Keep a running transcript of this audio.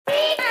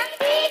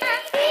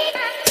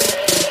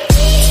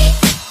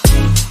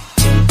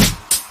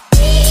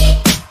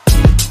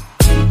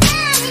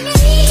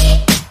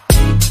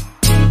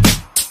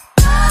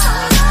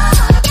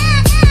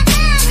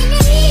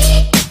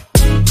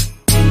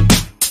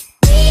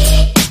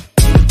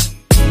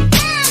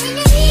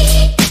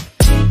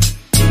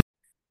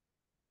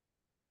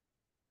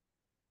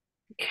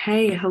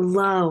Hey,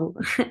 hello,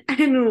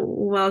 and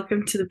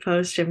welcome to the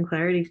Post Gym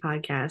Clarity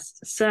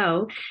podcast.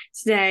 So,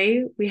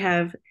 today we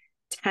have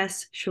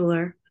Tess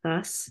Shuler with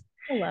us,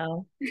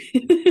 Hello.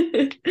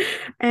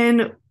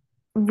 and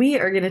we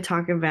are going to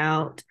talk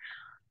about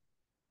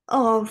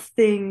all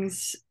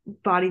things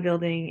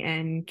bodybuilding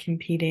and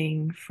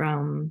competing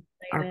from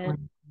our Excited. point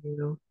of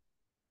view.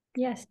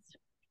 Yes,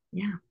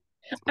 Yeah.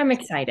 I'm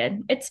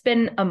excited. It's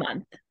been a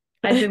month.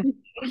 I've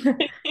been,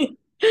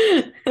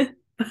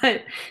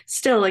 But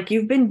still, like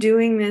you've been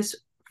doing this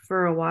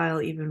for a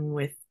while, even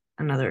with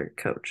another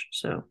coach.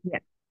 So, yeah,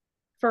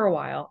 for a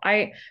while.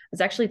 I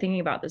was actually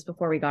thinking about this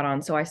before we got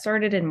on. So I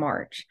started in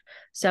March.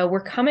 So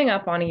we're coming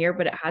up on a year,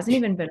 but it hasn't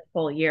even been a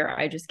full year.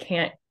 I just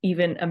can't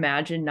even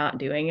imagine not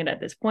doing it at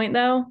this point,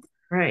 though.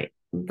 right.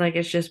 Like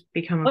it's just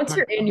become a Once part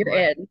you're in, of you're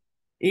life. in.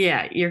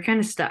 Yeah, you're kind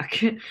of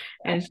stuck. And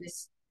Yeah, it's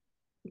just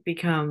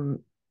become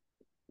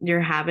your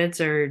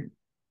habits are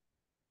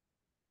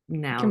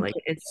now like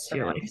completely it's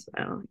your different.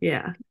 lifestyle.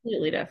 Yeah,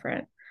 Completely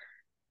different.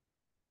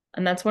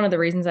 And that's one of the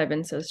reasons I've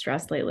been so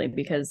stressed lately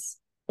because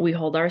we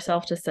hold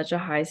ourselves to such a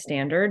high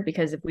standard.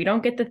 Because if we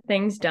don't get the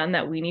things done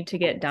that we need to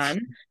get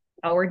done,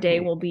 our day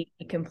will be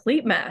a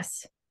complete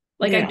mess.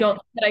 Like, I yeah, don't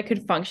think that I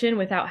could function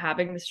without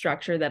having the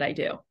structure that I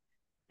do.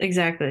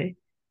 exactly.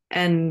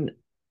 And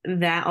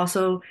that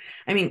also,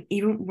 I mean,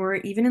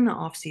 even in the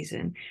off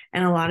season,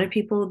 and a lot of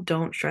people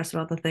don't stress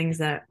about the things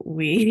that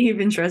we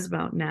even stress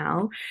about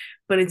now,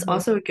 but it's Mhm.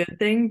 also a good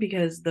thing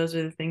because those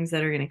are the things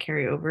that are going to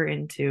carry over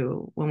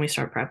into when we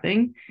start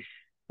prepping,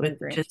 I with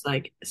agree. just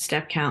like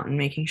step count and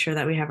making sure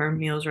that we have our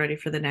meals ready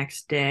for the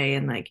next day.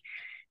 And like,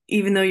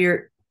 even though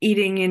you're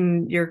eating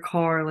in your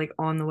car, like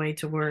on the way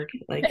to work,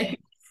 like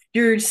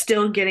you're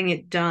still getting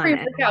it done. And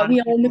a Pre-workout lot of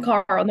meal in the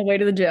people, car on the way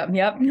to the gym.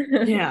 Yep.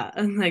 yeah.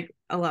 And like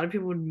a lot of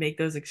people would make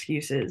those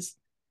excuses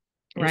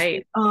and just be Right.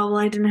 like, oh, well,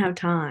 I didn't have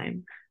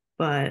time.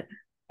 But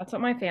That's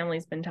what my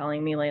family's been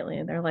telling me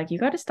lately. They're like, you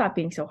got to stop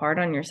being so hard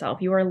on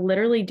yourself. You are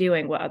literally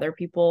doing what other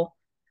people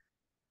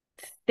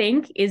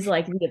think is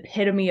like the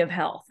epitome of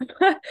health.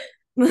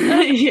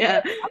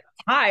 yeah,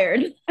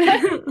 Tired.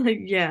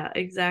 like, yeah,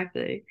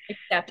 exactly.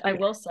 Except I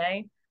will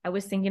say, I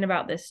was thinking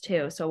about this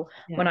too. So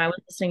when Yeah. I was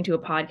listening to a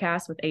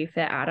podcast with A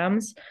Fit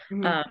Adams,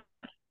 Mhm. um,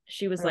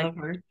 she was I like, love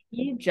her.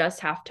 you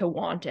just have to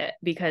want it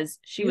because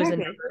she was a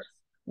Exactly. nurse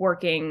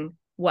working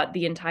what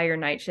the entire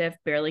night shift,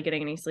 barely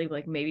getting any sleep,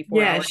 like maybe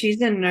four Yeah, hours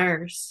she's a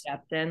nurse.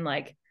 stepped in.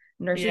 Like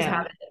nurses Yeah.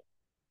 have it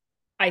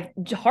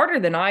harder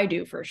than I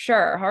do for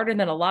sure, harder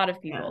than a lot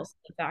of Yeah. people. So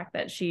the fact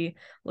that she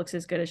looks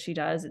as good as she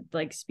does, it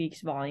like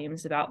speaks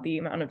volumes about the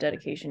amount of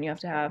dedication you have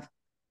to have.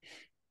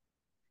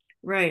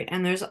 Right.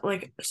 And there's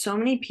like so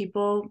many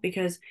people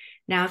because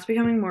now it's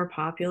becoming more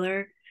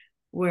popular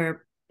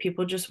where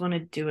people just want to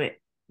do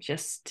it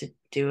just to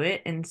do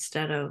it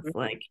instead of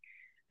like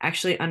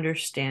actually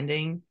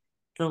understanding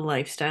the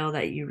lifestyle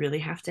that you really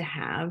have to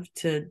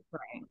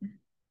Right.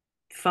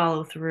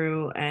 follow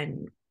through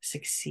and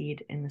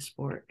succeed in the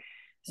sport.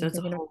 So I'm it's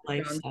a thinking of whole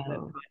the John Fit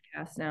lifestyle.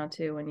 podcast now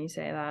too. When you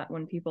say that,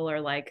 when people are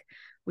like,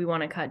 "We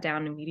want to cut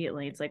down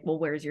immediately," it's like, "Well,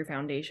 where's your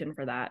foundation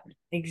for that?"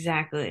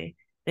 Exactly.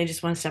 They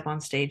just want to step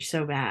on stage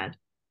so bad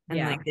and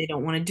Yeah, like they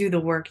don't want to do the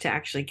work to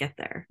actually get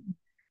there.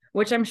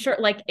 which I'm sure,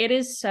 like,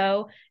 it's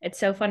so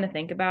fun to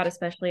think about,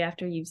 especially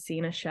after you've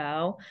seen a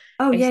show.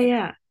 Oh yeah, It's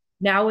yeah.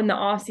 now in the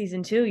off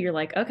season too. You're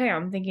like, okay,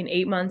 I'm thinking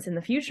 8 months in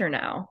the future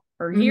now,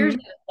 or years, Hmm.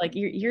 like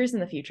years in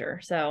the future.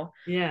 So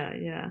Yeah,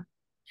 yeah.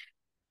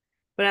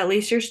 But at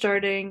least you're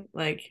starting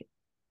like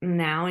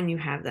now and you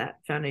have that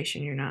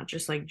foundation. You're not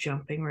just like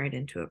jumping right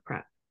into a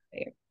prep.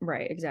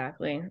 right,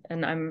 exactly.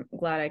 And I'm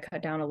glad I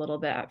cut down a little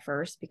bit at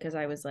first because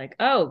I was like,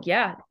 oh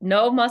yeah,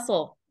 no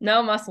muscle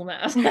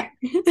mass.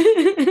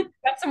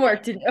 Got some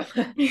work to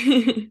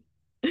do.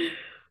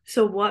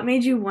 So what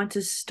made you want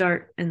to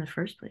start in the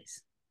first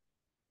place?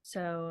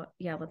 So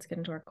yeah, let's get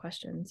into our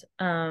questions.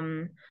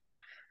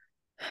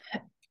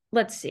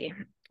 Let's see.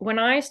 When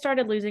I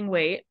started losing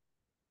weight,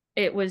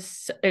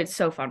 it's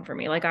so fun for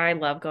me. Like I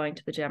love going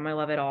to the gym. I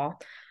love it all.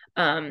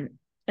 Um,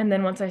 and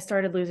then once I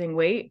started losing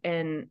weight,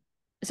 and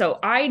so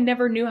I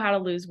never knew how to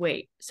lose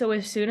weight. So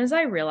as soon as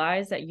I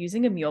realized that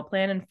using a meal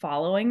plan and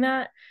following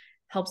that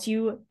helps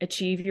you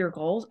achieve your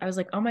goals, I was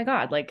like, oh my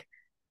God, like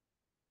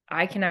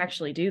I can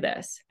actually do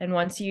this. And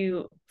once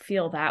you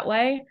feel that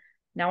way,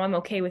 now I'm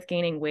okay with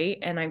gaining weight.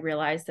 And I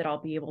realize that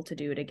I'll be able to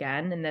do it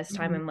again. And this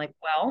time Mhm. I'm like,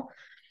 well,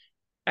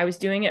 I was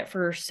doing it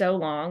for so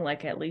long,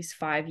 like at least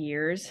 5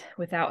 years,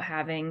 without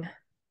having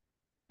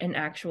an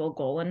actual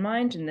goal in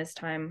mind. And this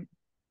time,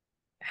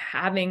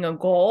 having a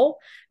goal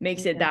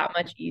makes it Yeah, that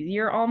much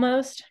easier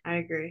almost. I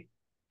agree.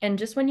 And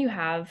just when you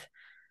have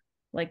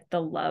like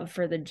the love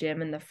for the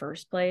gym in the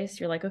first place,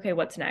 you're like, okay,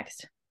 what's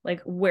next?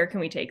 Like, where can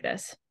we take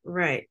this?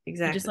 Right,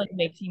 It just like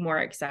exactly. makes you more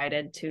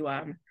excited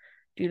to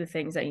do the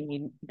things that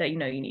you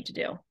know you need to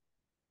do.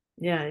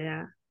 Yeah,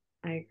 yeah,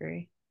 I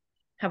agree.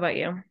 How about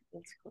you?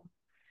 That's cool.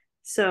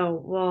 So,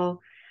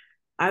 well,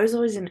 I was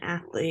always an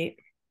athlete,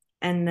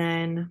 and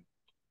then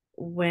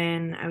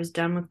when I was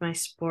done with my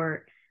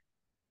sport,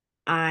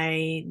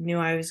 I knew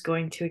I was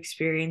going to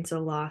experience a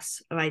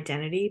loss of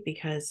identity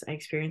because I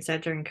experienced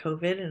that during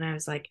COVID. And I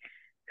was like,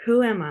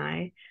 who am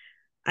I?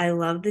 I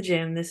love the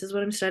gym. This is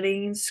what I'm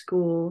studying in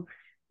school.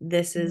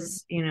 This Mhm.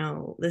 is,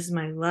 this is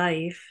my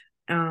life.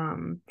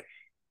 And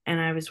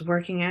I was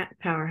working at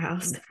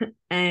Powerhouse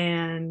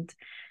and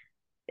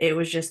it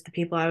was just the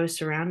people I was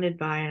surrounded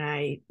by. And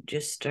I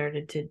just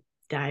started to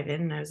dive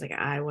in. And I was like,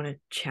 I want to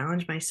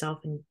challenge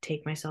myself and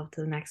take myself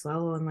to the next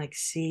level and like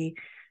see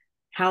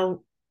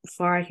how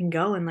far I can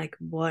go and like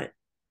what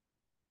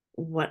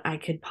I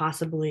could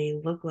possibly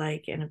look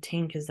like and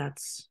obtain because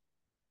that's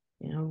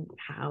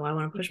how I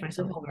want to push Becomes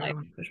your myself, whole where I life.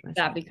 want to push That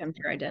myself. becomes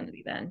your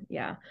identity then.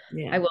 Yeah. I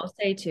Yeah. will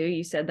say too,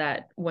 you said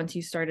that once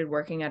you started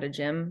working at a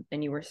gym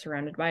and you were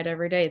surrounded by it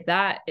every day,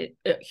 that it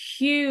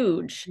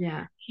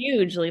Yeah.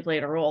 hugely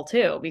played a role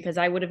too, because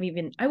I would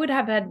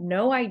have had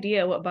no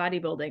idea what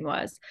bodybuilding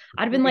was.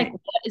 I'd have been like, Right.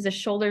 what is a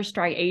shoulder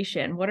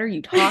striation? What are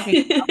you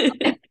talking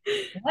about?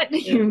 What do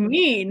Yeah. you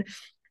mean?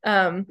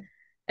 Um,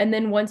 and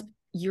then once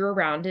you're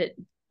around it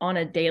on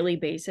a daily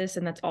basis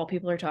and that's all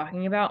people are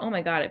talking about, oh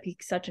my God, it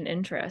piques such an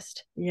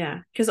interest. Yeah.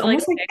 Because Like,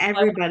 almost like okay,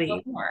 well, I want to know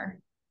everybody, more.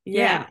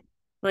 Yeah. yeah,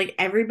 like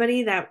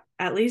everybody that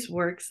at least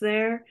works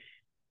there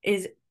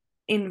is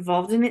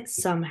involved in it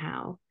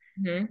somehow.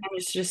 Mhm. And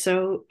it's just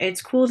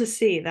it's cool to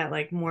see that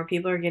like more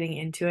people are getting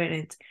into it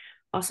and it's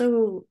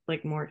also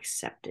like more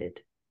accepted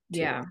too.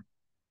 Yeah.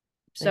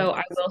 So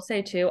I It's, will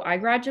say too, I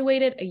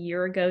graduated a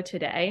year ago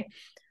today.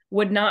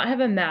 Would not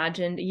have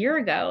imagined a year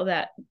ago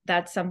that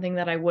that's something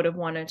that I would have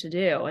wanted to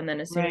do. And then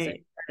as soon as I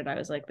right. started, I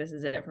was like, this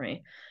is it for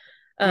me.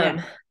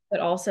 Yeah. But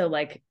also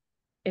like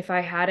if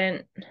I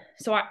hadn't,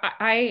 so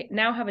I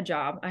now have a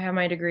job. I have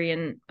my degree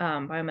in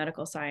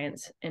biomedical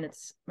science, and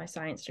it's my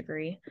science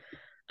degree.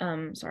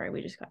 Sorry,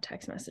 we just got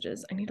text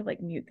messages. I need to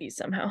like mute these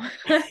somehow.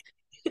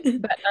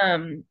 But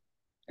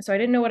so I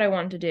didn't know what I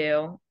wanted to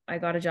do. I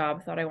got a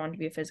job, thought I wanted to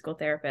be a physical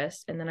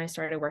therapist, and then I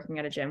started working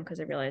at a gym because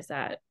I realized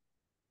that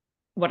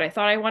what I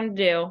thought I wanted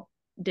to do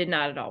did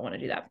not at all want to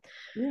do that.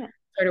 Yeah.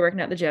 Started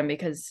working at the gym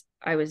because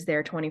I was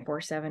there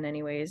 24/7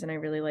 anyways, and I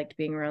really liked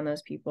being around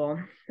those people.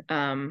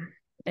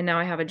 And now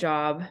I have a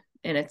job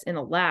and it's in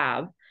a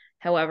lab.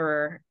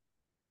 However,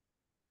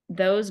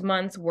 those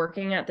months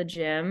working at the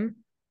gym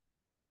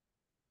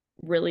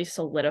really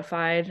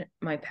solidified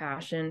my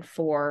passion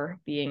for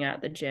being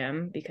at the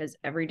gym because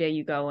every day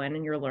you go in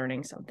and you're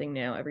learning something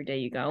new. Every day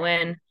you go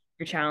in,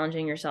 you're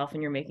challenging yourself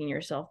and you're making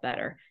yourself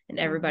better. And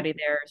Mhm. everybody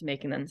there is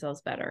making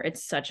themselves better.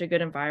 It's such a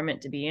good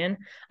environment to be in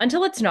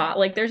until it's not.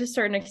 Like there's a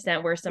certain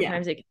extent where Yeah.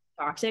 sometimes it can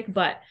be toxic,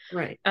 but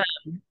Right.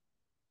 um,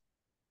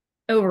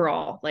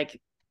 overall, like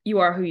you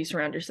are who you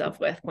surround yourself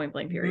with, point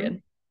blank, Hmm.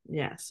 period.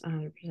 Yes,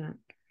 100%.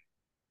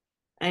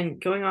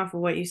 And going off of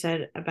what you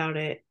said about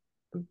it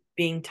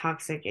being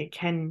toxic, it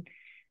can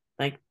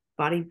like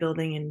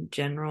bodybuilding in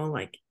general,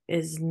 like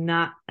is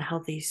not a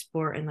healthy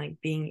sport and like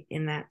being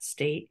in that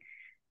state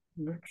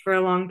Mhm. for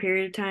a long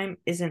period of time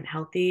isn't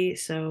healthy.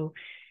 So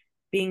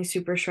being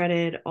super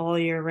shredded all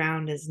year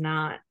round is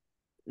not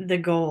the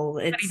goal.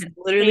 Not It's even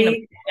sustainable.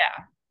 literally,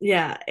 Yeah.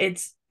 yeah,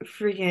 it's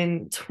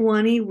freaking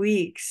 20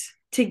 weeks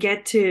to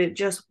get to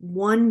just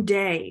one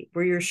day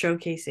where you're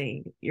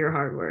showcasing your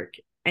hard work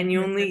and you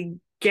Mhm. only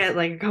get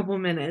like a couple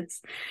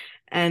minutes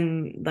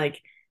and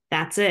like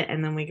that's it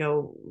and then we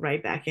go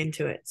right back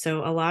into it.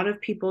 So a lot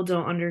of people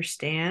don't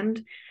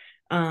understand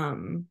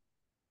um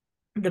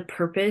the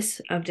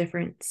purpose of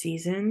different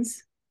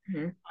seasons.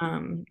 Mhm.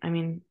 I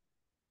mean,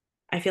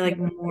 I feel No, like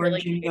it's a more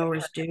really good gym way to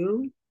goers put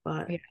do,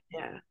 but it.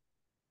 yeah.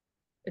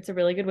 It's a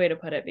really good way to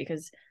put it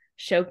because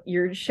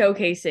you're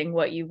showcasing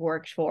what you've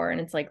worked for, and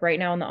it's like right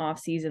now in the off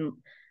season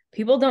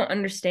people don't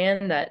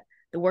understand that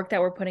the work that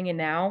we're putting in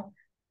now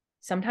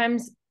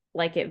sometimes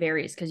like it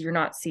varies because you're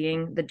not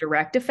seeing the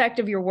direct effect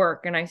of your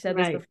work, and I said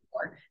this Right.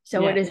 before,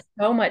 so it Yes. is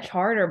so much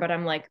harder, but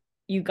I'm like,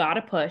 you got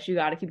to push, you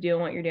got to keep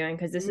doing what you're doing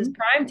because this is Mhm.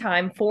 prime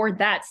time for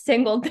that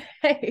single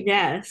day.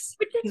 Yes,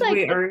 Which is because like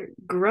we it's are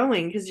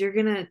growing because you're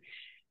gonna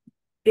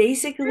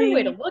a weird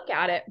way to basically look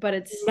at it, but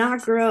it's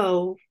not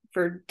grow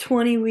for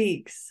 20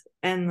 weeks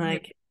and Mhm.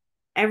 like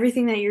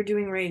everything that you're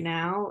doing right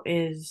now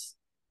is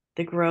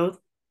the growth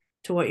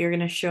to what you're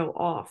gonna show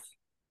off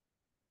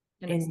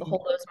And it's the in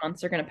whole those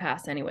months are going to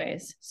pass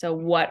anyways. So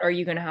what are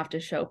you going to have to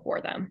show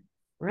for them?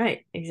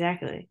 right,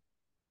 exactly.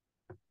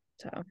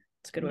 So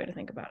it's a good way Yeah, to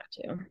think about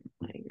it too.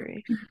 I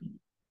agree.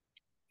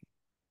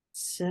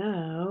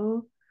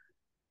 So,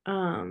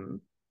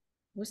 um,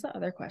 What's the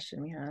other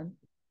question we had?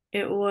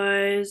 it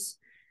was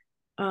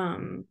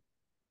um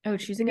Oh,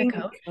 choosing a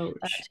picking coach. a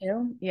coach.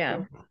 Too. Yeah.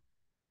 Yeah.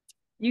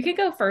 You could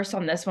go first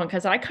on this one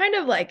because I kind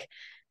of like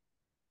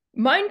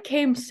mine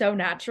came so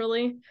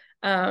naturally.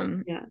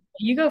 Um, Yeah.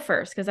 you go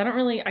first because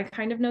I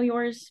kind of know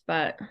yours,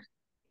 but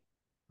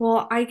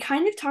Well, I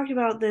kind of talked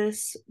about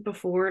this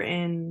before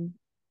in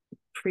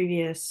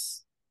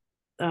previous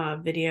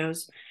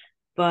videos,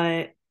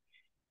 but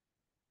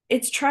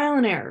it's trial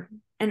and error,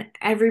 and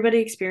everybody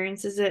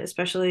experiences it,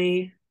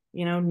 especially,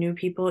 new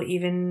people,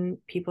 even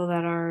people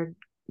that are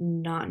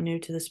not new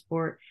to the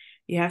sport.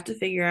 you have to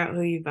figure out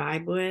who you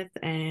vibe with,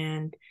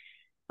 and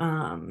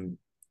um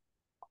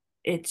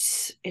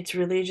it's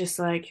really just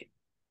like,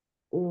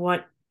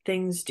 what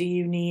things do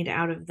you need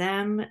out of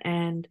them,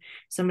 and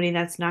somebody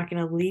that's not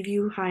going to leave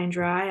you high and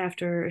dry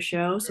after a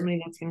show,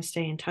 somebody that's going to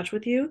stay in touch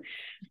with you.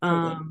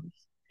 Totally. um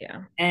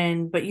Yeah.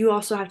 and but you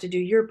also have to do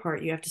your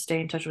part. You have to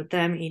stay in touch with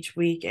them each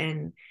week,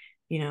 and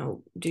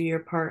do your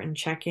part and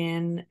check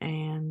in,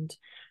 and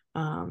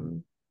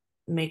um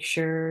make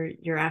sure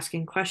you're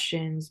asking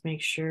questions,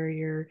 make sure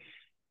you're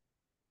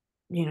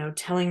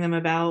telling them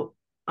about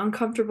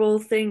uncomfortable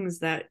things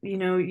that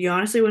you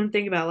honestly wouldn't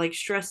think about, like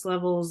stress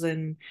levels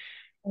and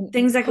And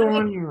things that go on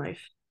putting in your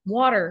life.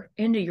 water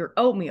into your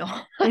oatmeal,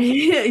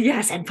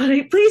 Yes, and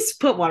please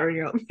put water in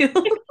your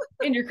oatmeal.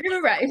 in your cream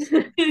of rice.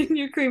 In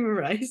your cream of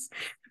rice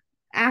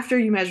after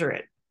you measure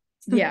it.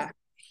 Yeah.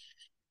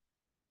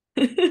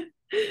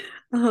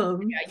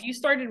 um Yeah. You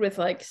started with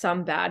like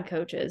some bad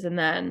coaches and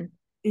then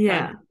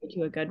yeah,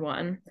 to a good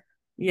one.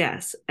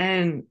 yes,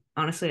 and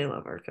honestly I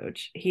love our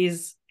coach.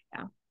 He's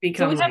Yeah. So we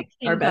become have like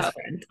the our same best coach,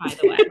 friend. by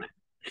the way.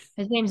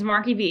 His name's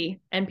Marky V,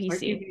 Marky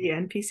NPC. V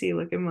NPC,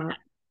 look him up.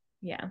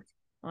 Yeah.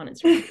 On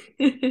Instagram.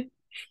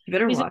 You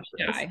better He's a watch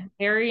good this. guy,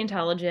 very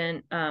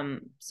intelligent.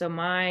 So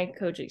my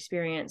coach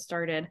experience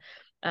started.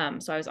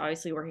 So I was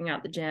obviously working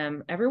out the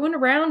gym. Everyone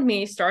around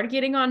me started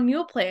getting on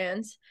meal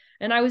plans,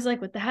 and I was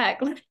like, "What the heck?"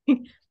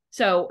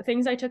 So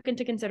things I took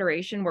into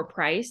consideration were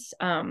price,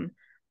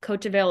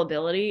 coach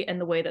availability, and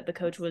the way that the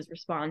coach was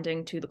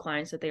responding to the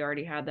clients that they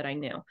already had that I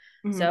knew.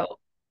 Mhm. So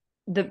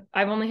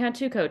I've only had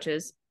two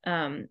coaches,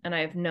 and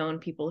I've known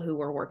people who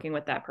were working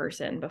with that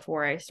person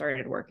before I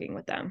started working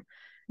with them.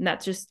 And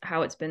that's just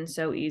how it's been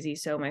so easy.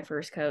 So my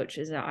first coach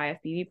is an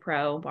IFBB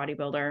pro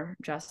bodybuilder,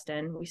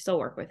 Justin. We still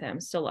work with him,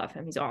 still love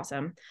him. He's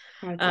awesome.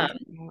 Oh, Um,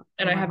 Justin,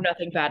 and I have wow.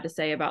 nothing bad to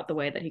say about the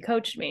way that he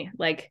coached me.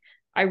 Like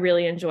I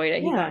really enjoyed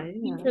it. He Yeah, got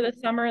me yeah. for the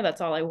summer.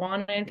 That's all I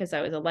wanted because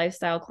I was a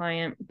lifestyle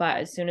client. But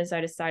as soon as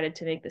I decided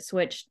to make the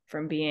switch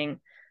from being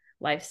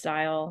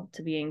lifestyle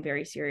to being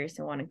very serious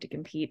and wanting to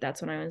compete,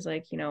 that's when I was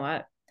like, you know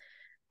what?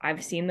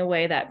 I've seen the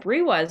way that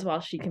Brie was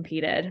while she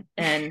competed.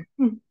 And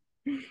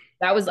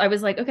I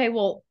was like, okay,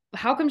 well,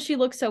 how come she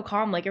looks so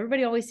calm? Like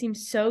everybody always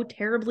seems so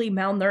terribly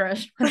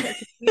malnourished when they're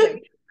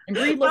competing. And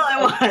Brie Well,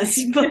 looks I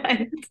was,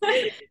 but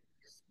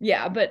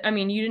yeah, but I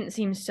mean, you didn't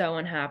seem so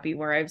unhappy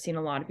where I've seen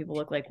a lot of people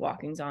look like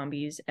walking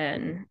zombies.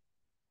 And,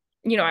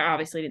 I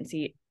obviously didn't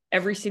see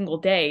every single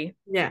day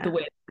the yeah,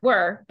 way they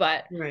were,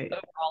 but right,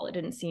 overall it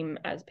didn't seem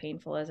as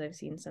painful as I've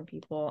seen some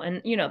people.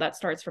 And, that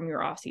starts from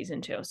your off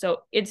season too.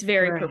 So it's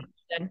very per right.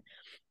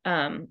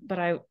 person.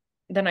 But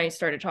then I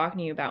started talking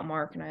to you about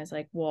Mark and I was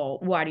like, well,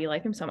 why do you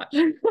like him so much?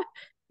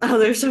 Oh,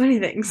 there's so many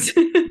things.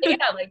 Yeah,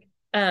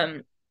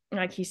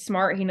 like he's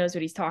smart, he knows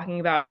what he's talking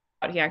about,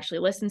 he actually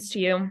listens to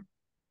you,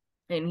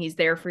 and he's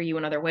there for you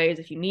in other ways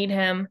if you need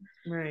him.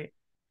 Right.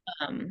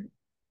 Um,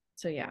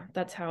 so yeah,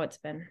 that's how it's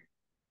been.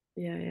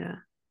 Yeah, yeah.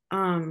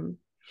 Um,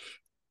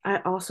 I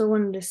also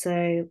wanted to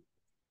say,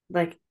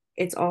 like,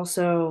 it's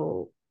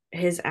also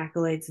his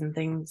accolades and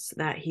things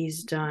that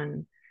he's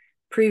done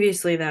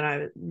previously that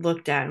I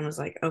looked at and was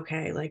like,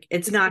 okay, like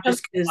it's It's not because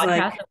just because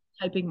like, podcast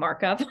typing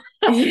markup.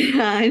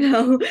 yeah, I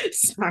know.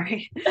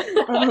 Sorry.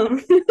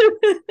 Um,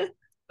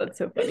 That's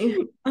so funny.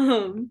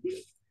 um,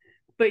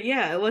 but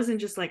yeah, it wasn't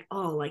just like,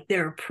 oh, like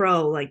they're a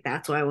pro, like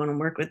that's why I want to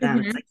work with them.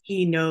 It's Mm-hmm. like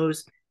he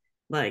knows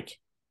like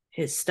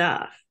his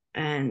stuff,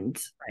 and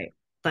Right.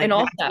 And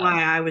like that's also,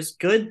 why I was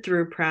good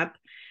through prep.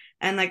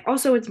 And like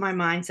also it's my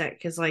mindset,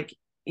 because like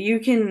you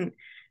can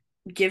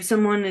give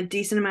someone a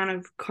decent amount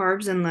of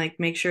carbs and like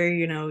make sure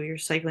you're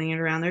cycling it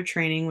around their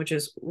training, which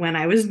is when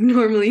I was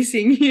normally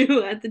seeing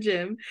you at the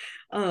gym.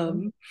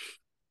 Um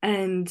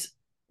and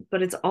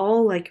but it's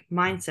all like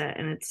mindset,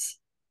 and it's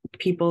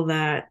people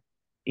that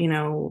you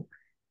know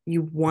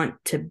you want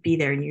to be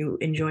there, and you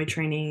enjoy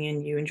training,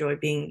 and you enjoy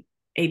being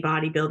a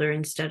bodybuilder,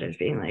 instead of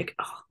being like,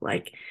 oh,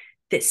 like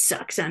this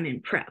sucks, I'm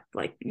in prep.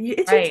 Like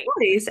it's your right.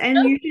 choice, and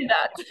Don't you do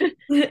should.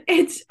 that.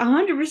 It's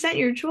 100%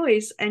 your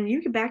choice, and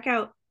you can back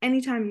out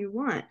anytime you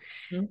want.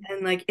 Mhm.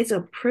 And like it's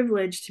a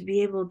privilege to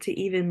be able to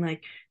even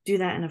like do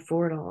that and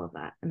afford all of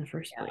that in the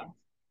first place.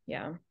 Yeah.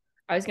 Yeah.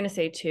 I was gonna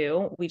say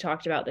too, we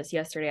talked about this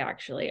yesterday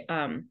actually.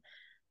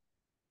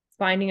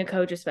 Finding a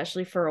coach,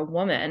 especially for a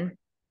woman,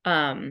 you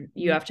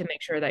Mhm. have to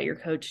make sure that your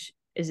coach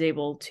is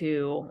able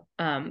to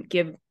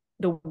give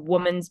the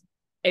woman's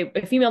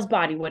a female's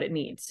body what it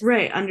needs.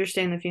 Right,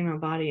 understand the female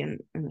body in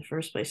the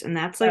first place, and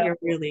that's like a So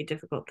really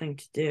difficult thing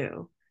to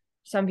do.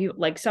 some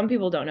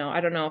people don't know.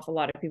 I don't know if a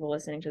lot of people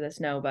listening to this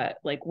know, but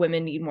like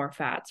women need more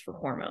fats for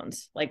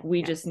hormones. Like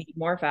we just Yes. need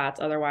more fats,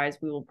 otherwise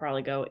we will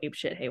probably go ape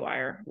shit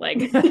haywire. Like,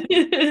 like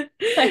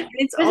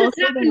It's this has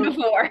also happened the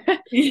before.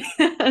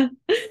 yeah,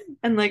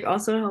 and like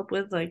also help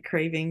with like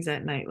cravings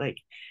at night, like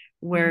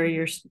where Mhm.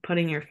 you're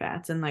putting your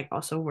fats, and like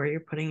also where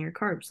you're putting your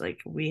carbs. Like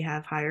we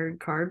have higher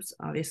carbs,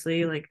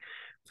 obviously, like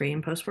pre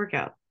and post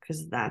workout,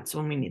 because that's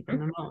when we need them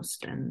the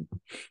most. And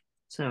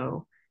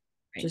so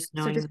Right. just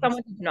So knowing just this.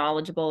 someone who's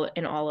knowledgeable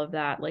in all of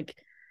that, like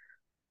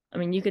I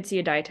mean, you could see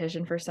a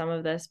dietitian for some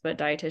of this, but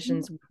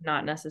dietitians would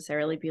not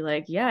necessarily be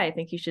like, yeah, I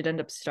think you should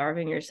end up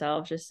starving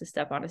yourself just to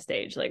step on a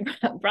stage. Like,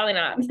 probably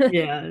not.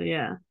 Yeah,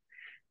 yeah.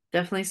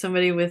 Definitely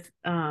somebody with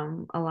a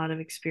lot of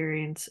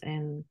experience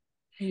in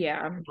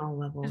Yeah. all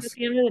Because at levels.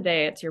 the end of the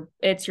day,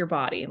 it's your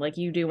body. Like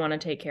you do want to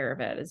take care of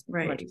it as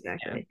Right, much as you can.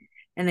 exactly.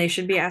 And they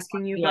should be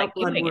asking you You like about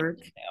blood doing it work.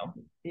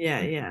 too.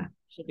 Yeah, yeah.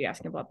 Should be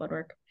asking about blood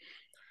work.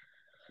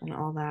 And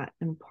all that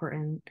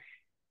important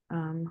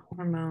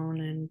hormone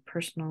and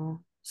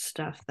personal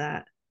stuff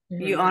that you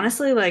Mm-hmm.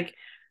 honestly like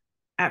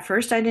at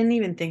first I didn't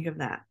even think of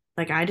that.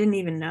 Like I didn't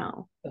even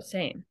know.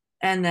 Same.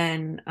 And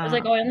then I was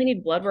like, oh, I only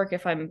need blood work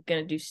if I'm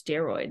gonna do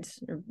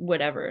steroids or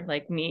whatever.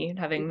 Like me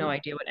having no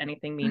idea what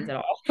anything means at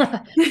all.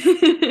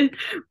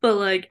 but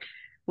like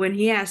when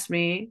he asked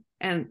me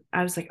and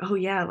I was like, "Oh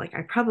yeah, like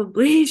I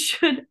probably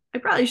should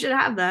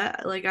have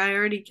that. Like I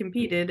already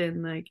competed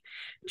and like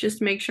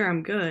just make sure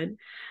I'm good."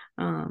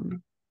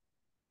 Um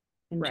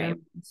in Right. general.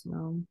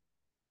 So,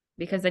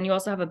 Because then you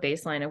also have a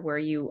baseline of where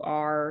you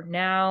are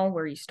now,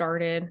 where you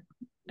started,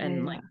 yeah, and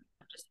yeah. like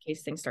just in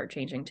case things start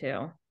changing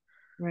too.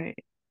 Right.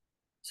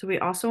 So we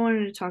also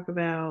wanted to talk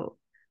about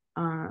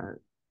uh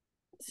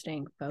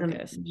Staying the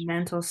focused.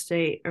 mental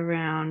state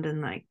around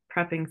and like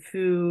prepping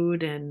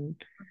food and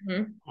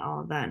Mm-hmm.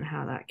 all of that and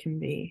how that can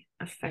be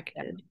Yeah.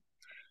 affected.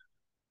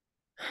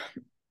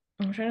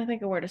 I'm trying to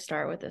think of where to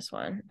start with this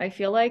one. I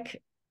feel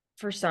like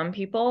for some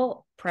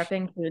people,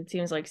 prepping food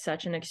seems like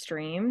such an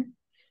extreme.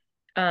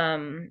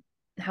 Um,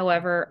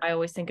 However, I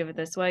always think of it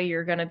this way: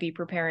 you're gonna be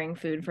preparing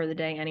food for the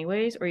day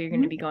anyways, or you're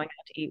gonna Mhm. be going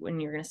out to eat when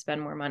you're gonna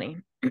spend more money.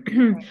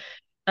 Right.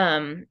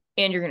 And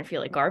you're gonna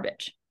feel like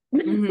garbage.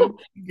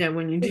 Yeah,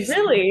 when you do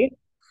something. Really,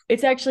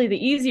 it's actually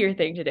the easier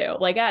thing to do.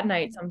 Like at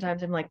night,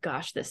 sometimes I'm like,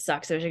 gosh, this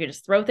sucks. I wish I could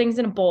just throw things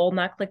in a bowl,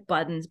 not click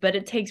buttons, but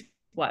it takes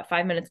what,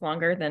 5 minutes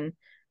longer than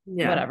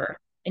Yeah, whatever.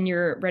 And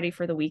you're ready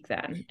for the week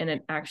then. And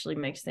it actually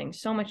makes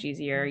things so much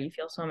easier. You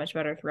feel so much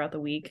better throughout the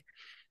week.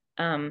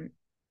 Um,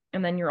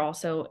 and then you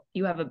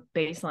have a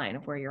baseline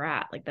of where you're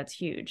at. Like that's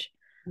huge.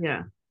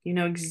 yeah. You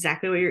know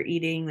exactly what you're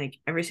eating, like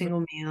every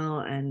single meal,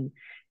 and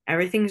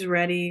everything's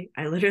ready.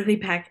 I literally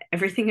pack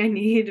everything I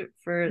need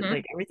for Mhm.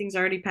 like everything's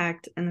already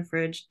packed in the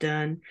fridge,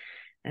 done,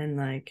 and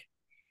like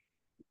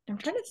I'm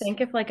trying to just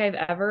think if like I've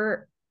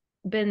ever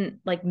been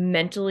like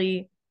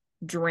mentally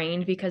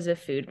drained because of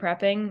food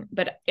prepping,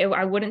 but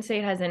I wouldn't say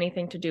it has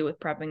anything to do with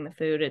prepping the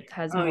food. It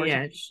has oh more to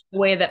yeah, do with the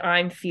way that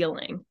I'm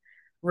feeling.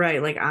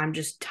 right. Like I'm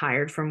just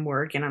tired from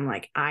work, and I'm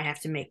like I have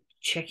to make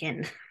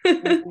chicken.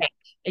 Right.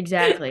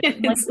 Exactly.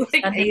 I'm like It's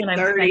like Sunday and I'm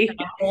spending 8:30.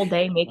 a whole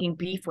day making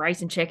beef,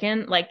 rice, and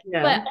chicken. Like,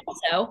 Yeah, but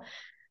also,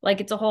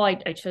 like, it's a whole. I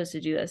chose to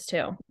do this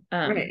too.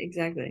 right,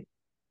 exactly.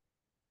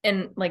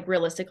 And like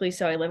realistically,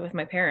 so I live with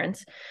my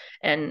parents,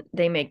 and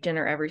they make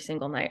dinner every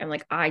single night. I'm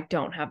like, I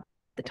don't have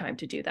the time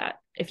to do that.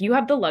 If you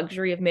have the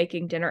luxury of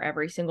making dinner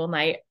every single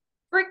night,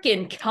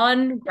 freaking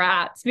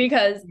congrats,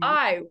 because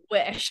I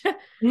wish.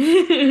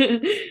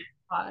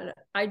 God,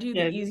 I do the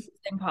Yeah, easiest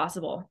just thing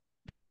possible.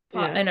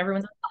 yeah. And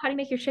everyone's like, oh, how do you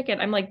make your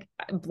chicken? I'm like,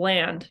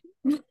 bland.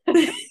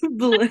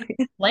 Bland.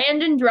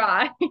 Bland and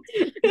dry.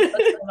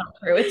 That's not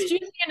true. It's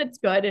juicy and it's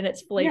good and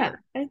it's Yeah, flavored.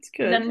 it's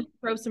And good. then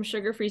throw some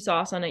sugar-free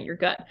sauce on it, you're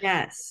good.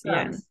 Yes,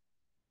 Um, yes.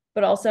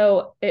 but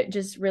also it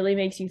just really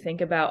makes you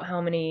think about how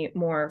many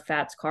more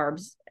fats,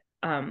 carbs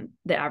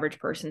the average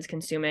person's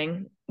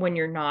consuming when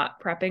you're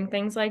not prepping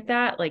things like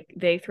that. Like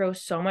they throw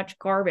so much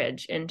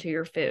garbage into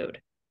your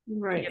food. You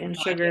Right, have and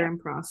no sugar idea. and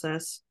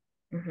process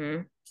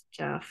Mm-hmm.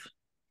 stuff.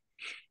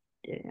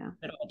 Yeah,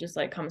 It all just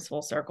like comes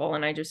full circle.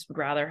 And I just would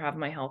rather have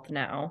my health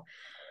now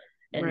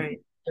and right.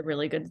 a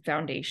really good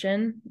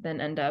foundation than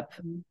end up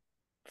Mhm.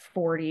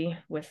 40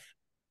 with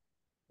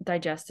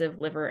digestive,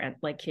 liver, and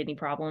like kidney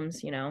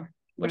problems,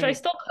 which I Right.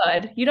 still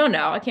could. You don't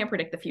know. I can't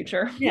predict the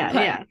future, Yeah,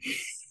 but yeah.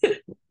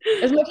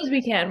 as much as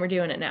we can, we're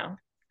doing it now.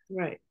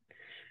 Right.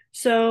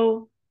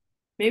 So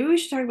maybe we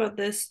should talk about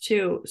this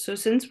too. So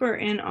since we're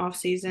in off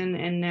season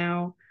and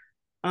now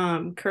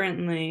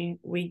currently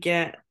we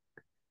get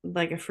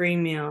like a free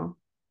meal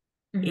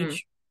Mm-hmm.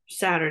 each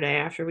Saturday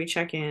after we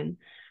check in.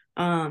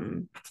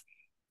 Um,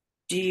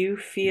 do you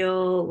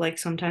feel like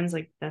sometimes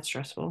like that's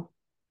stressful?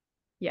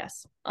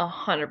 Yes,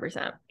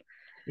 100%.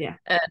 Yeah.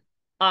 And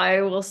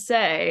I will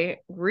say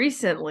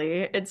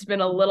recently it's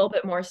been a little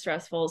bit more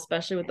stressful,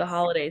 especially with the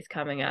holidays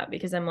coming up,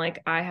 because I'm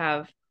like, I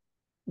have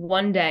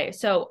one day.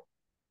 So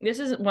this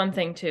is one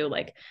thing too.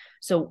 Like,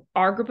 so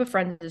our group of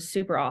friends is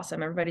super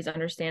awesome. Everybody's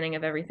understanding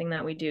of everything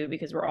that we do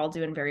because we're all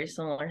doing very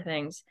similar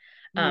things.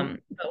 Mhm.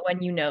 But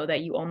when you know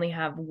that you only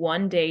have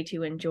one day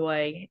to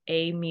enjoy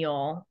a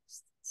meal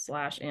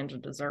slash and a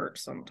dessert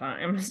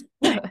sometimes.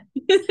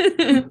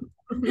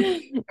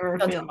 Or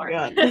Sounds feeling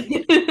smart.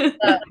 good.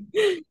 uh,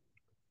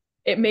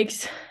 it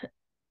makes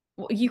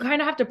you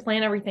kind of have to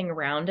plan everything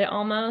around it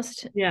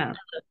almost. Yeah.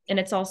 And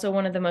it's also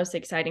one of the most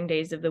exciting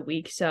days of the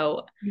week.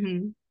 So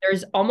Mhm.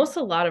 there's almost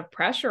a lot of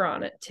pressure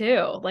on it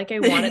too. Like I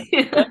want it to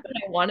be good, and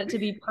I want it to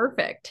be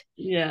perfect.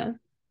 Yeah.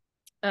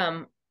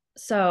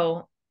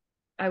 So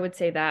I would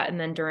say that. And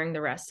then during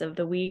the rest of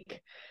the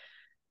week,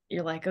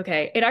 you're like,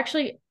 okay,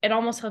 it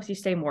almost helps you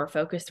stay more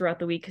focused throughout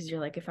the week, because you're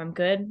like, if I'm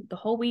good the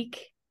whole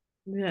week,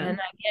 Yeah. then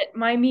I get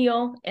my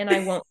meal and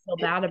I won't feel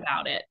bad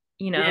about it.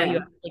 You Yeah.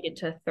 actually get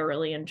to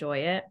thoroughly enjoy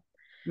it.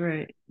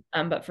 Right.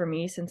 But for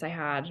me, since I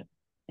had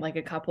like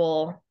a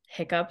couple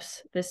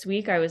hiccups this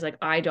week, I was like,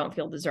 I don't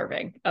feel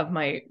deserving of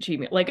my cheat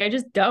meal. Like I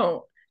just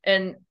don't.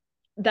 And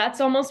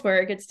that's almost where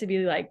it gets to be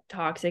like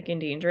toxic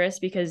and dangerous,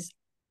 because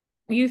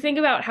you think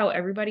about how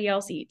everybody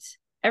else eats.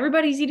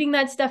 Everybody's eating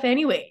that stuff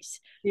anyways,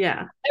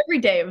 Yeah. every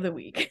day of the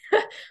week.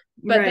 But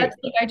Right. that's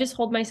like, I just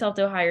hold myself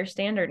to a higher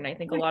standard. And I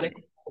think a lot of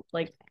Exactly.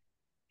 people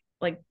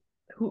like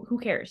who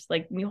cares?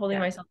 Like me holding Yeah.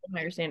 myself to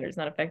higher standards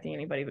not affecting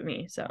anybody but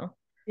me. So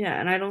Yeah.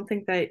 And I don't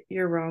think that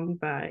you're wrong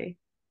by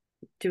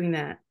doing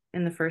that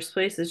in the first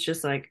place. It's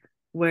just like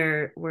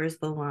where's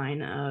the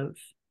line of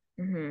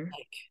mm-hmm.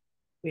 like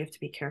we have to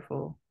be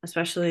careful,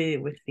 especially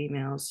with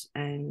females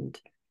and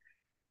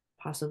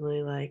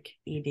possibly like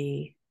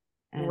ED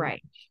and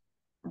Right.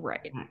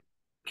 Right. that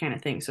kind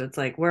of thing. So it's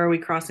like, where are we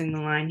crossing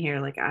the line here?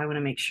 Like, I want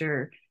to make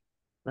sure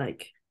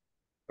like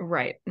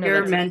Right. No,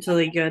 you're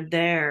mentally good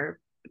there.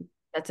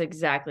 that's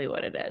exactly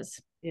what it is.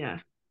 Yeah.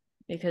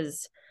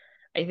 Because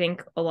I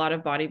think a lot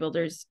of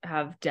bodybuilders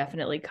have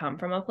definitely come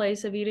from a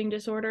place of eating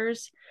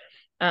disorders.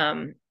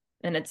 And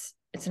it's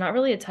not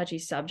really a touchy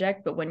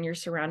subject, but when you're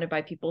surrounded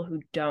by people who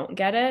don't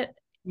get it,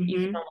 you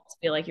can Mm-hmm. almost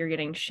feel like you're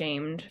getting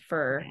shamed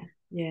for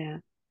Yeah. Yeah.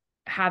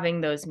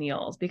 having those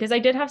meals. Because I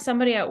did have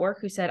somebody at work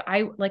who said,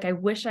 I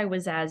wish I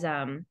was as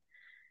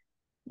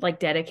like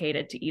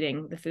dedicated to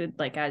eating the food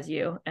like as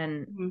you.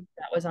 And Mm-hmm.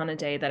 that was on a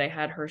day that I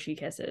had Hershey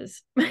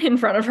Kisses in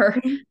front of her.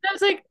 And I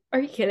was like, are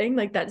you kidding?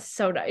 Like, that's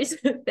so nice.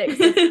 Thanks.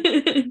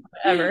 That's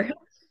whatever.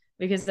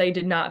 Because I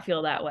did not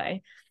feel that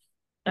way.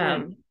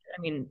 Right.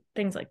 I mean,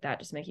 things like that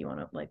just make you want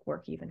to like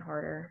work even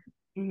harder.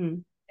 Mm-hmm.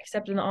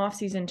 Except in the off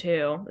season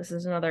too. This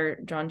is another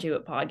John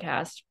Jewett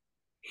podcast.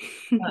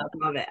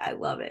 Love it. I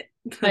love it.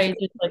 I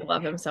just like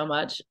love him so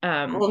much.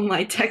 All of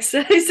my texts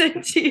that I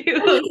sent to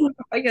you.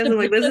 I guess I'm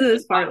like, listen to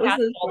this part. Listen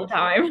to this all the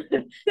part.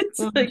 time. It's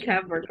We'll like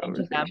half our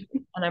into them.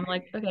 conversation. And I'm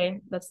like, okay,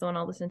 that's the one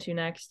I'll listen to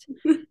next.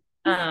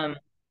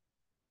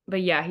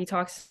 But yeah, he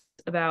talks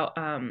about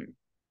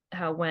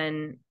how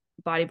when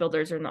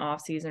bodybuilders are in the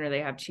off season or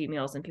they have cheat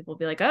meals and people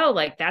be like, oh,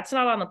 like that's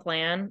not on the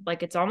plan.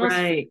 Like it's almost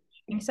Right.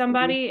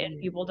 somebody, and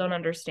people don't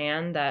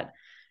understand that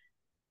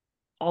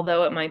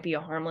although it might be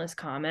a harmless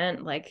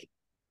comment, like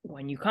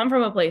when you come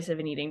from a place of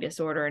an eating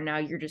disorder and now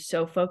you're just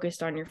so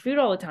focused on your food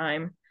all the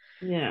time,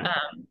 Yeah.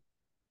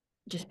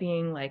 just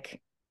being like,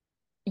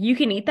 you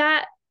can eat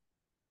that.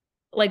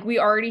 Like we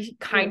already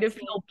kind of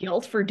feel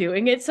guilt for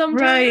doing it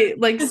sometimes. Right.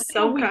 Like We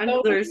self-conscious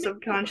don't. or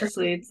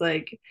subconsciously, it's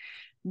like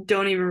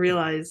don't even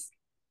realize,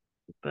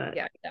 but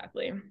Yeah,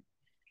 exactly.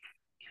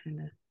 kind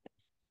of.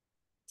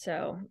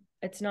 So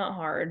it's not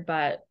hard,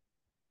 but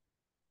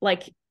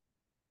like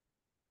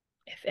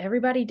if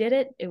everybody did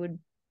it, it would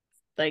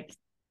like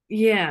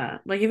Yeah.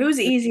 Like if it was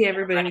easy,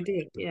 everybody would do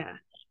it. Yeah.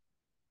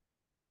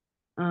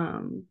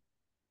 Um,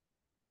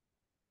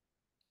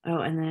 oh,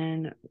 and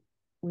then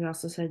we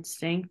also said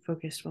staying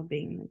focused while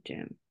being in the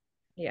gym.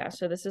 yeah.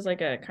 So this is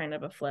like a kind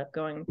of a flip,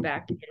 going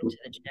back into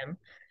the gym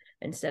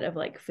instead of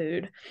like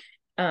food.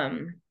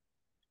 Um,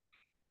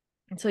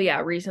 so yeah,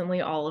 recently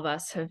all of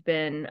us have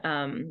been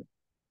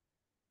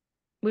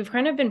we've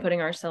kind of been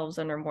putting ourselves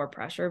under more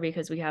pressure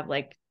because we have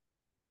like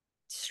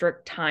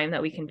strict time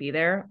that we can be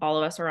there. All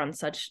of us are on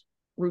such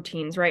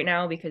routines right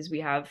now because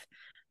we have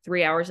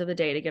 3 hours of the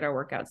day to get our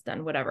workouts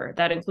done, whatever.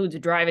 That includes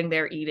driving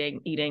there,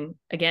 eating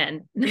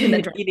again, and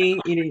then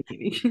Eating.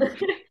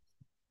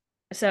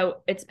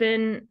 So it's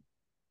been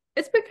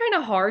kind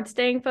of hard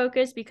staying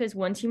focused because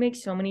once you make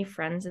so many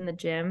friends in the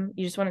gym,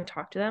 you just want to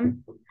talk to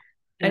them.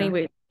 Yeah.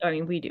 Anyway, I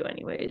mean, we do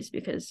anyways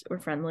because we're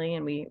friendly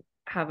and we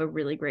have a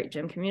really great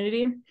gym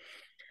community.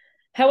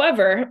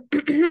 However,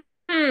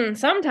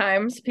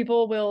 sometimes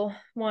people will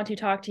want to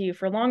talk to you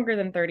for longer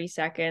than 30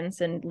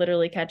 seconds and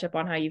literally catch up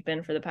on how you've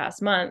been for the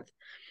past month.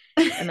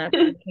 And that's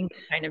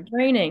kind of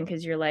draining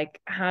because you're like,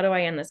 how do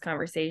I end this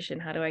conversation?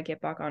 How do I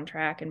get back on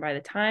track? And by the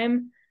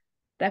time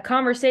that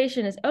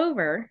conversation is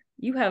over,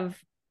 you have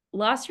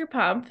lost your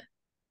pump.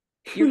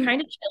 You're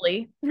kind of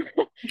chilly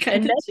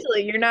and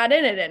mentally you're not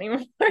in it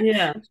anymore.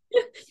 Yeah.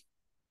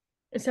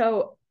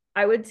 So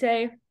I would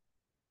say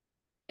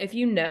if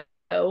you know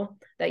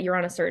that you're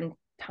on a certain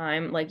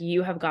time, like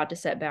you have got to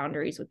set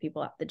boundaries with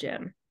people at the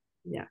gym.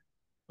 Yeah.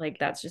 Like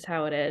that's just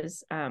how it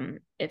is.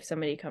 If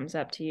somebody comes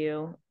up to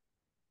you,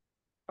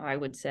 I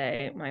would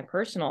say my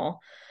personal,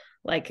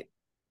 like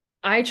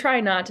I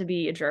try not to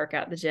be a jerk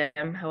at the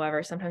gym.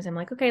 However, sometimes I'm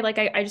like, okay, like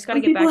I just got to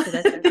get back to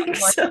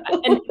this.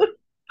 And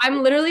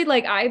I'm literally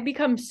like, I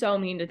become so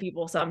mean to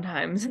people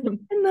sometimes.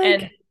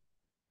 And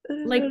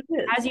like,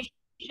 as you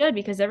should,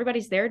 because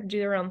everybody's there to do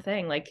their own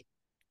thing. Like,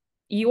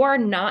 you are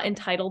not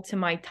entitled to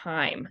my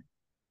time.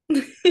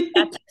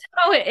 That's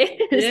how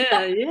it is.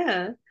 Yeah,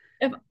 yeah.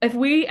 If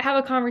we have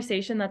a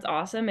conversation, that's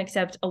awesome.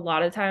 Except a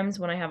lot of times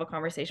when I have a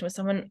conversation with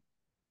someone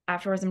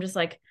afterwards, I'm just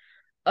like,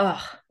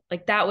 ugh,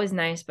 like that was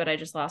nice, but I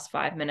just lost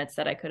 5 minutes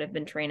that I could have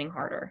been training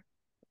harder.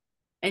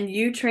 and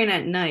you train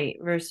at night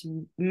versus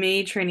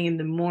me training in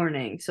the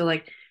morning. So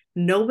like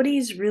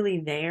nobody's really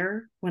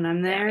there when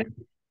I'm Yeah. there.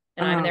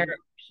 And I'm there Um,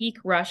 peak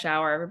rush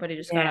hour. Everybody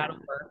just got yeah, out of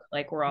work.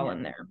 Like we're all yeah.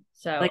 in there. Like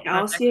So I'm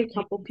I'll see a actually,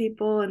 couple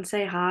people and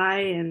say hi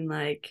and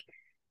like,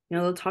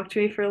 they'll talk to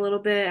me for a little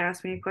bit,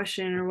 ask me a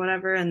question or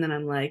whatever, and then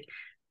I'm like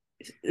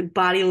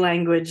body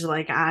language,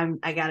 like I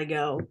gotta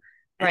go.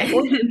 right.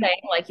 Or just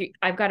saying like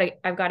I've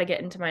got to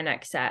get into my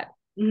next set.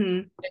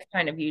 Mhm. It's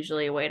kind of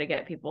usually a way to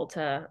get people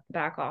to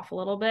back off a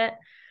little bit.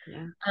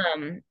 Yeah,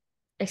 Um,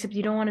 except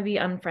you don't want to be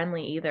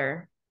unfriendly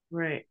either.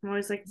 right. I'm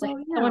always like, It's like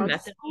well, yeah, someone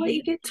messaged I'll let you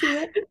me. get to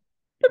it.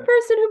 The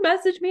person who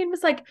messaged me and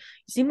was like,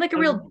 "You seem like a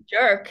Um, real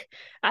jerk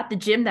at the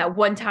gym that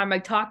one time I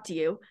talked to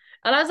you."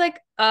 And I was like,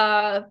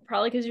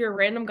 probably because you're a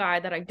random guy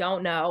that I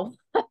don't know.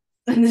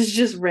 and this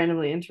just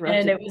randomly And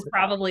interrupted it me was with that.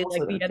 probably Also,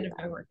 like the don't end do of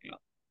that. my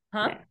workout.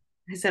 Huh?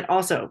 Yeah, I said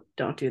also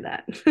don't do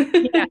that.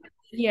 Yeah.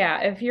 Yeah.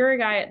 If you're a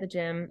guy at the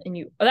gym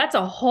and that's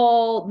a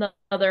whole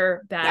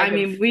nother I bag of,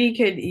 mean, we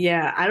could.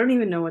 Yeah, I don't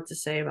even know what to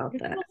say about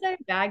that. people say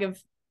bag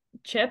of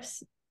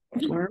chips.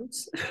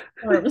 Worms.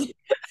 Worms.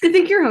 I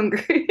think you're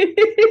hungry.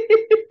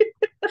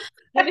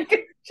 I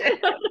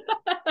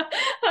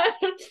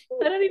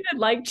don't even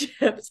like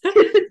chips.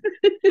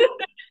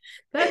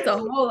 That's a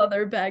whole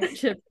other bag of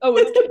chips. Oh,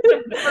 it's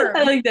can of I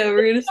worms. like that.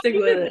 We're gonna stick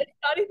with it. It's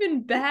not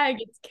even bag,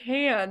 it's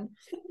can.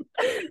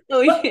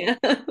 Oh yeah.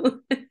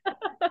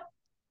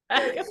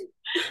 Bag of,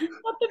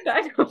 not the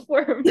bag of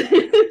worms.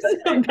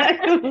 A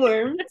bag of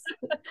worms.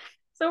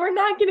 So we're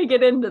not gonna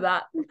get into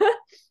that.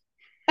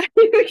 I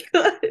think we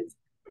could.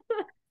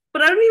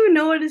 But I don't even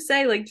know what to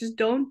say. Like, just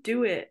don't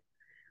do it.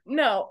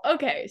 No,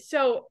 okay.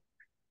 So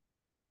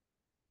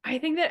I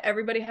think that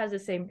everybody has the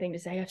same thing to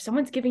say. If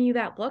someone's giving you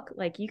that look,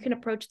 like you can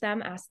approach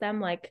them, ask them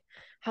like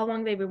how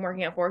long they've been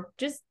working out for.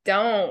 Just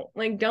don't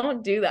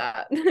do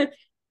that.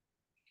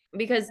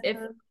 Because if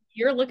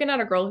you're looking at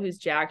a girl who's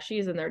jacked,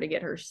 she's in there to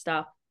get her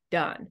stuff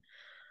done.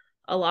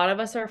 A lot of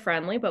us are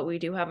friendly, but we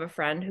do have a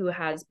friend who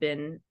has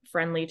been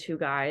friendly to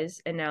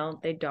guys and now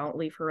they don't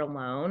leave her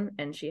alone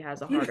and she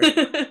has a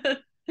harder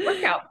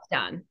workout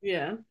done.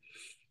 Yeah.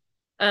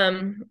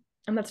 Um,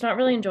 and that's not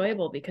really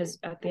enjoyable because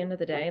at the end of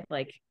the day,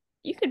 like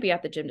you could be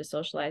at the gym to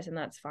socialize and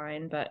that's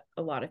fine, but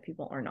a lot of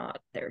people are not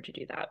there to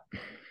do that.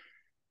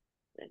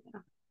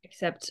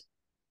 Except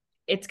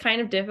it's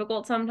kind of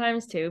difficult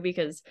sometimes too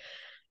because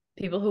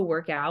people who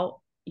work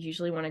out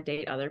usually want to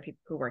date other people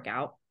who work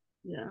out.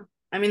 Yeah.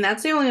 I mean,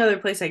 that's the only other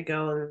place I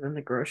go other than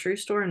the grocery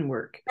store and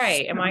work.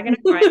 Right. Am I going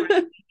to cry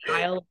my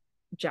aisle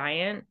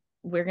giant?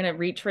 We're going to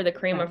reach for the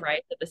cream Yeah. of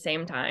rice at the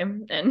same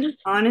time. And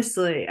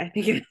Honestly, I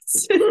think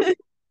it's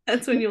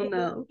that's when you'll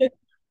know.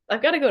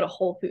 I've got to go to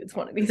Whole Foods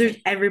one of these There's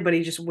days.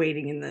 everybody just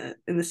waiting in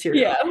the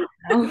cereal Yeah.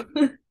 aisle.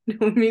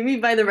 Meet me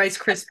by the Rice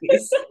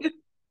Krispies.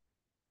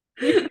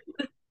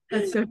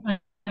 That's so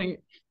funny.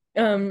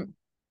 Um,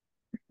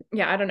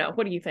 yeah, I don't know.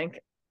 What do you think?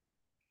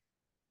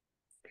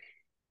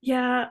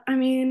 Yeah, I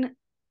mean,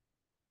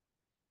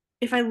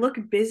 if I look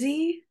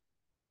busy,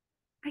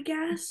 I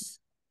guess.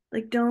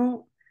 Like,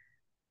 don't.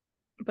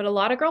 But a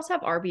lot of girls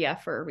have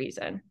RBF for a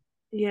reason.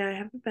 Yeah, I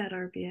have a bad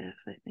RBF,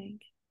 I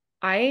think.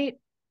 I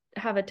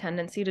have a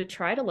tendency to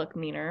try to look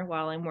meaner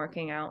while I'm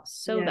working out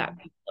so Yeah, that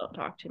people don't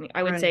talk to me.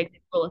 I would right. say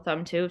rule of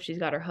thumb too, if she's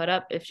got her hood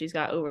up, if she's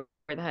got over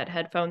the head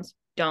headphones,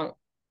 don't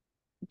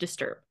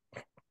disturb.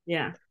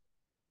 Yeah.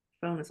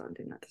 Phone is on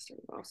Do Not Disturb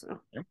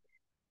also.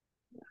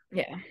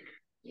 Yeah.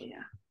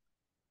 Yeah.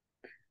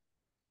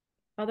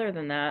 Other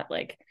than that,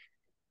 like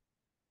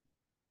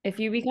if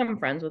you become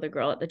friends with a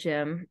girl at the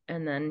gym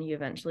and then you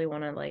eventually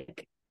want to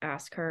like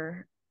ask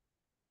her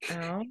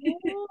out,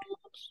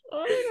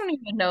 I don't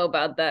even know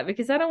about that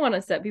because I don't want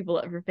to set people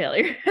up for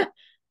failure.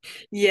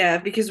 Yeah,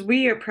 because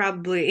we are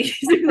probably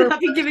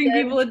not be giving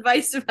people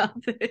advice about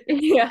this.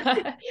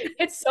 Yeah,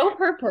 it's so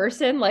per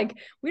person. Like,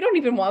 we don't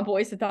even want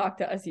boys to talk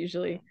to us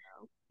usually.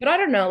 But I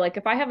don't know. Like,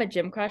 if I have a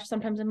gym crush,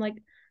 sometimes I'm like,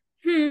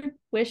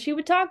 wish he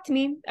would talk to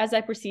me as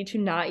I proceed to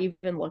not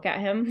even look at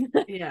him.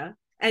 Yeah.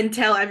 And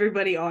tell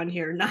everybody on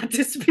here not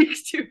to speak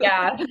to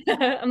Yeah. us.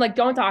 I'm like,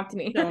 don't talk to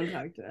me. Don't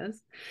talk to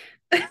us.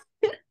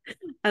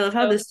 I love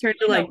how So, this turned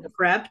to like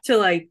prep to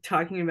like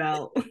talking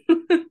about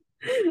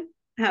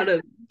how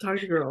to talk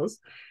to girls.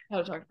 how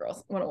to talk to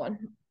girls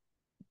 101.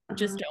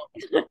 Just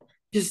don't.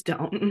 Just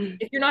don't.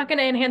 If you're not going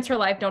to enhance her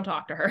life, don't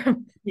talk to her.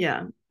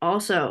 Yeah.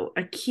 Also,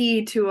 a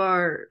key to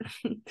our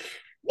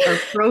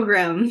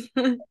program.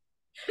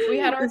 We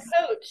had our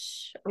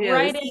coach Yeah,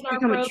 right this in has our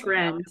become a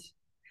program. trend.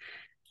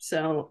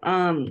 So,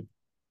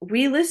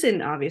 we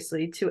listen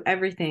obviously to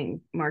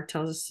everything Mark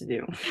tells us to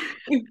do.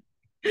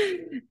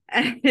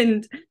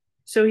 And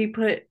so he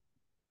put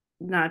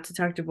not to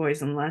talk to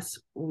boys unless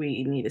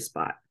we need a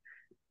spot.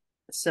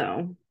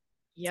 So,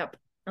 Yep.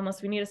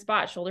 Unless we need a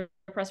spot, shoulder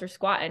press or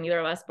squat, and neither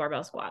of us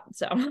barbell squat.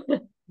 So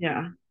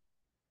yeah.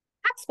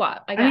 hack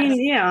squat, I I guess.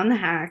 mean, yeah, on the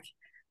hack.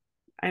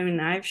 I mean,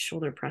 I've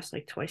shoulder pressed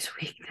like twice a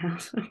week now.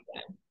 So.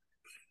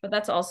 But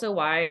that's also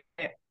why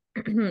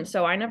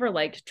So I never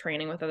liked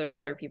training with other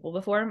people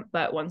before,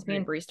 but once me Right.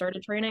 and Bree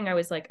started training, I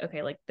was like,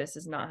 okay, like this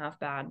is not half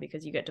bad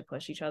because you get to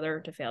push each other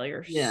to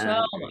failure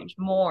Yeah, so much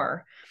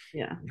more.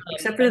 yeah.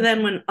 Except for And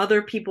then when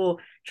other people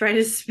try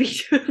to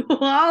speak to us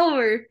while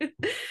we're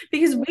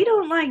because we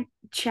don't like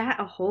chat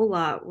a whole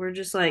lot. We're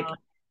just like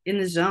in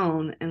the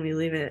zone and we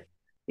leave but it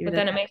at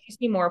then it that. makes you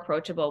seem more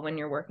approachable when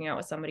you're working out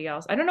with somebody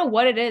else. I don't know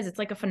what it is. It's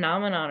like a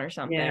phenomenon or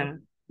something. Yeah.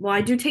 Well, I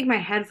do take my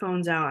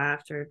headphones out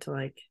after to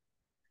like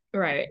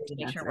Right. To maybe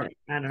make that's sure we're it.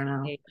 I don't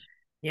know. page.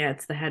 Yeah,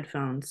 it's the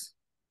headphones.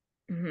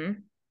 Mm-hmm.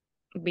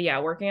 But yeah,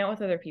 working out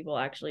with other people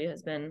actually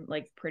has been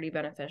like pretty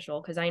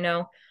beneficial because I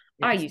know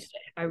Yes.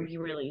 I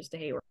really used to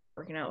hate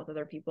working out with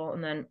other people.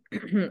 And then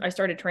I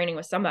started training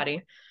with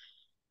somebody.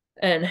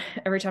 And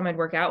every time I'd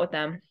work out with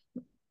them,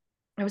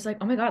 I was like,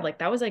 oh my God, like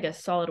that was like a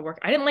solid work.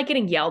 I didn't like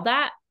getting yelled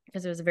at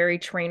because it was a very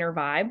trainer vibe.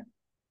 I I'm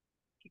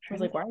was trying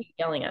to like, think. why are you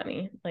yelling at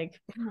me?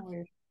 Like, Oh,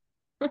 weird.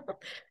 I'm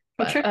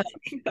but trying to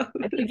think of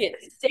I did this. get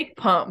sick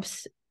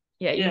pumps.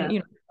 Yeah, Yeah. you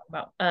know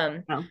what I'm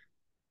talking about. Oh.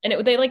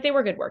 And they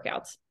were good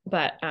workouts,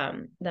 but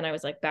then I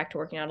was like back to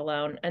working out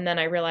alone, and then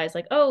I realized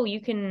like, oh, you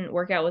can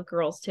work out with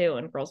girls too,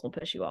 and girls will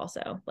push you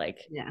also. Like,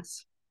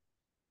 Yes.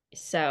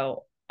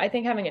 so I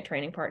think having a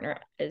training partner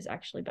is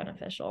actually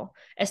beneficial,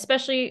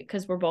 especially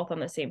because we're both on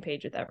the same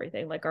page with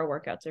everything. Like our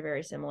workouts are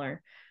very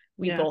similar.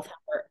 We Yeah. both have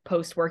our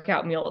post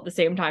workout meal at the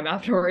same time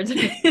afterwards.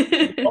 We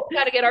both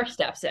got to get our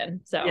steps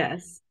in. So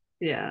Yes.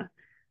 Yeah.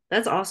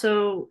 That's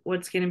also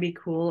what's going to be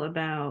cool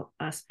about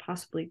us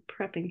possibly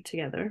prepping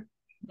together.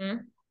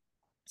 mhm.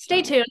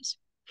 Stay So, tuned.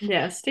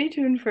 yeah, stay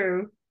tuned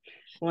for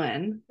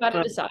when. Got to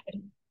But decide.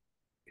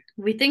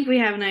 we think we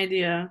have an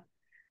idea.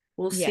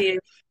 We'll Yeah, see if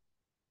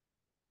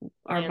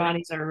our plan it.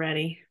 bodies are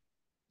ready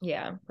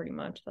Yeah, pretty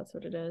much. That's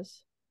what it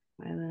is.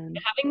 by then.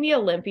 Having the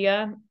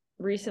Olympia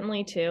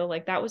recently too,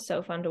 like that was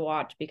so fun to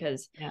watch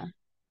because Yeah.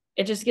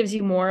 it just gives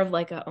you more of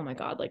like a, oh my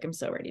God, like I'm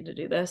so ready to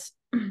do this.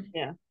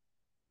 Yeah.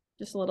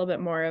 Just a little bit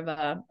more of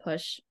a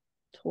push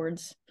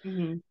towards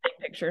Hmm. big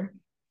picture.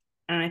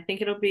 And I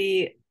think it'll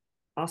be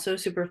also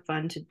super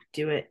fun to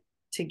do it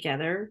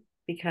together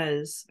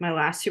because my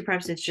last two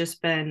preps, it's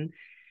just been,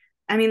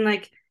 I mean,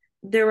 like,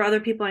 there were other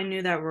people I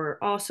knew that were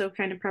also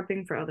kind of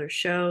prepping for other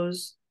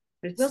shows.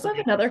 We It's also like,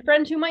 have another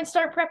friend who might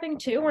start prepping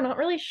too. We're not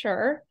really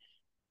sure.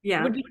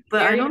 yeah, Would be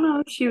but I scary don't to know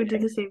if she would do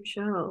okay. the same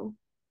show.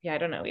 Yeah, I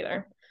don't know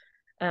either.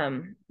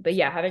 But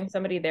yeah, having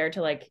somebody there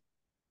to like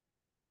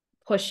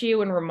push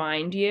you and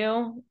remind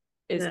you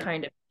is Yeah.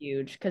 kind of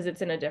huge because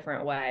it's in a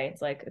different way.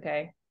 It's like,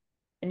 okay.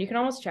 And you can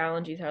almost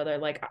challenge each other.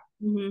 Like,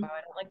 Hmm. wow,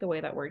 I don't like the way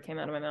that word came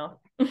out of my mouth.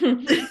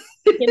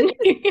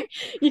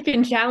 You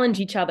can challenge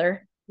each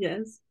other.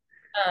 Yes.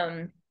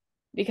 Um,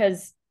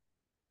 because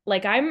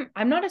like I'm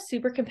not a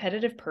super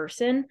competitive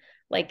person,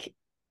 like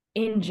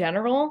in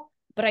general,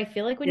 but I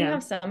feel like when you Yeah.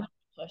 have someone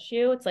push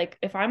you, it's like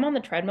if I'm on the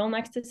treadmill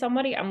next to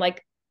somebody, I'm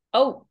like,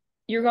 oh,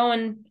 you're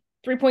going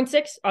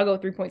 3.6, I'll go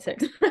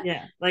 3.6.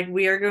 Yeah. Like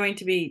we are going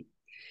to be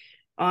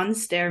on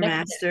Next to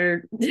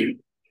Stairmaster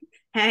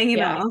hanging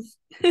yeah. off.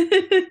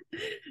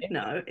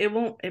 No,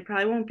 it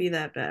probably won't be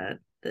that bad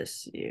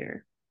this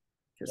year.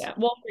 Because Yeah.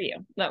 Well, for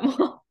you.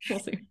 No, we'll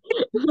see.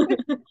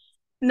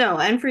 no,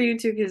 and for you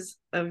too, because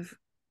of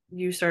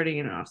you starting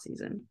in an off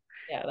season.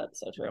 Yeah, that's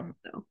so true.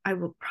 So I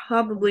will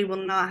probably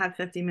will not have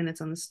 50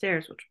 minutes on the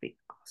stairs, which would be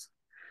awesome.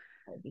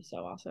 That would be so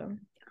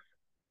awesome.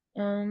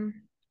 Um,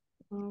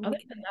 Other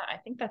Okay. than that, I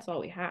think that's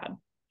all we had.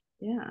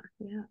 Yeah,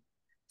 yeah.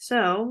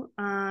 So,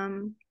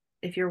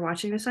 if you're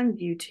watching this on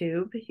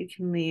YouTube, you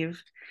can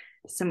leave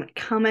some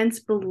comments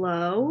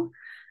below.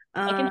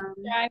 Like and Um,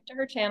 subscribe to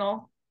her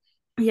channel.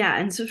 yeah,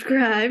 and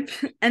subscribe.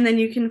 And then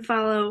you can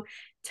follow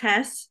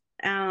Tess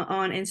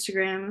on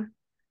Instagram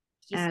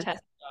Just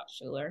at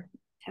Tess.Shuler.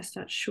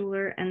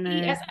 tess.schuler. And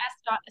then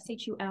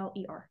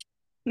TSS.SHULER.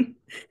 and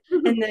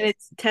then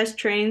it's Tess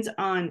Trains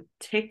on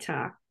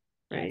TikTok,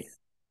 right? Yes.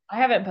 I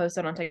haven't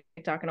posted on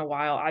TikTok in a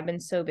while. I've been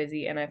so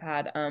busy and I've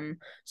had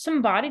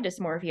some body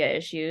dysmorphia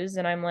issues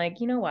and I'm like,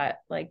 you know what?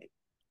 Like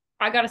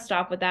I got to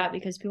stop with that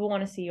because people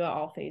want to see you at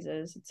all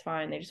phases. It's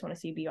fine. They just want to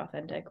see you be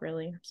authentic,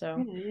 really.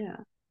 So, Yeah, yeah.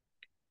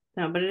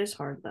 No, but it is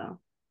hard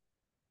though.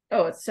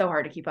 oh, it's so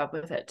hard to keep up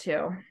with it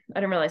too. I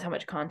didn't realize how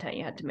much content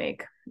you had to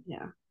make.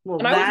 Yeah. Well,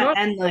 And I was that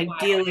normal and for a like while.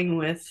 dealing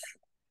with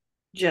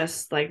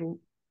just like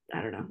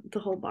I don't know, the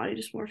whole body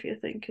dysmorphia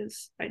thing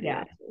because I deal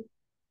Yeah. with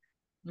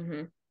it.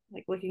 Mm-hmm.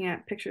 Like looking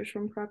at pictures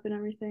from prep and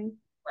everything.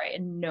 Right.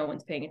 And no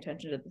one's paying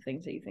attention to the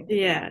things that you think they're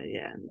doing.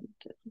 Yeah, yeah.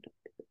 Don't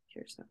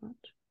cares that much.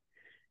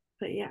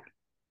 But yeah.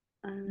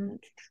 Uh,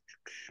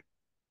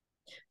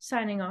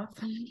 Signing off.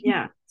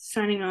 yeah,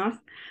 signing off.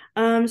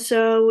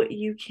 So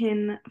you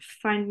can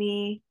find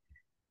me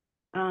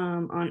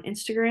on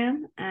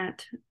Instagram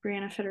at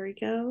Brianna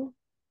Federico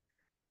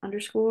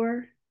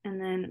 _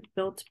 and then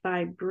built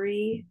by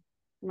Bree,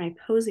 my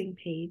posing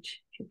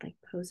page if you'd like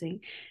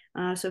posing.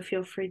 So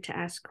feel free to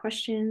ask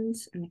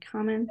questions in the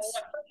comments.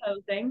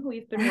 Proposing.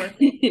 We've been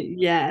working.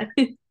 Yeah.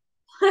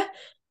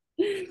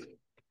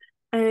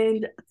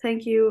 And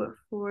thank you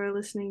for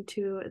listening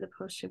to the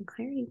Post Gym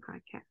Clarity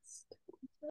podcast.